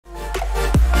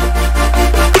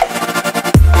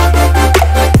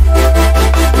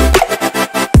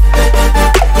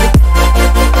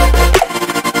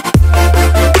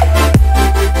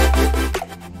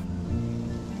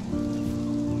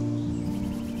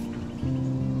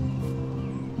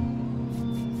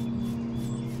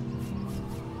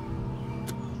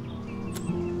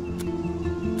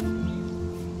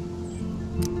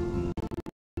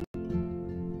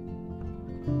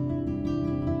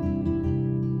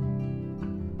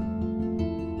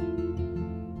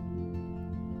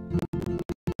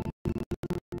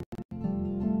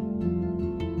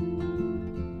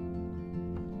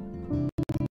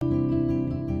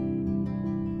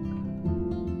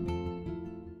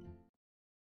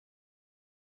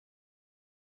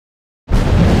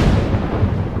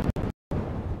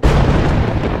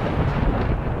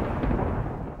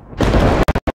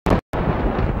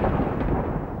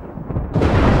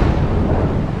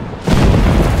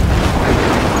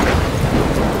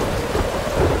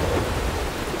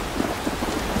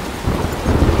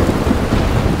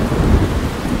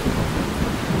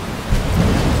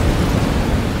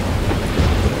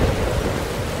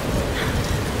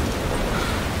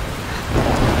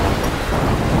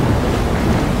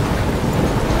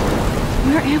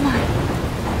Where am I?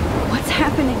 What's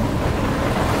happening?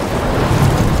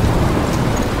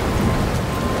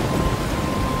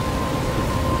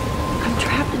 I'm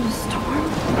trapped in a storm?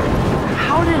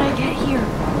 How did I get here?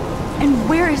 And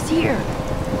where is here?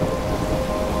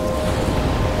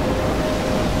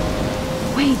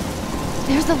 Wait,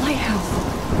 there's the lighthouse.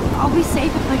 I'll be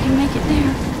safe if I can make it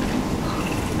there.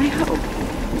 I hope.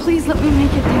 Please let me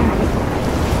make it there.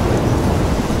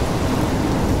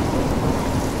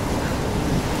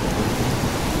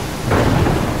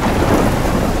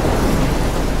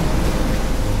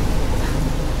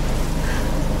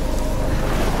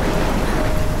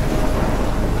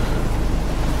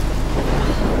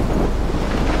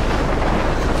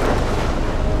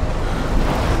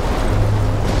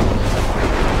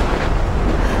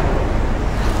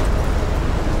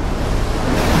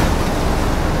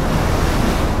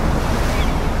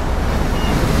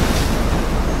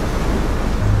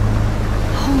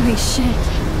 Holy shit.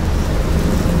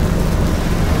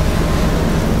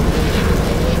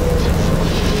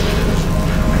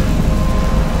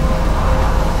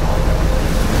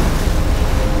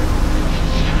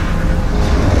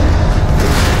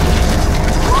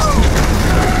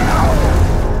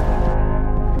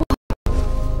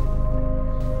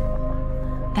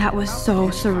 That was so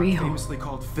surreal. Famously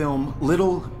called film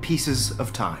Little Pieces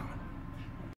of Time.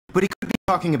 But he could be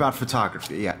talking about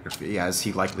photography, as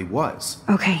he likely was.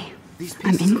 Okay,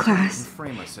 I'm in class.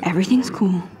 Everything's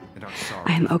cool.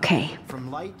 I am okay.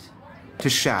 From light to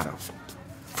shadow.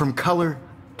 From color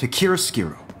to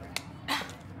chiaroscuro.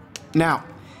 Now,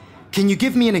 can you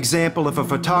give me an example of a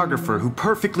photographer who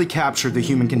perfectly captured the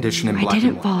human condition in black and white? I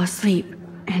didn't fall asleep,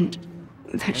 and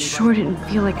that sure didn't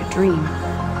feel like a dream.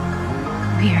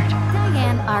 Weird.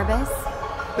 Diane Arbus.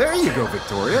 There you go,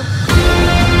 Victoria.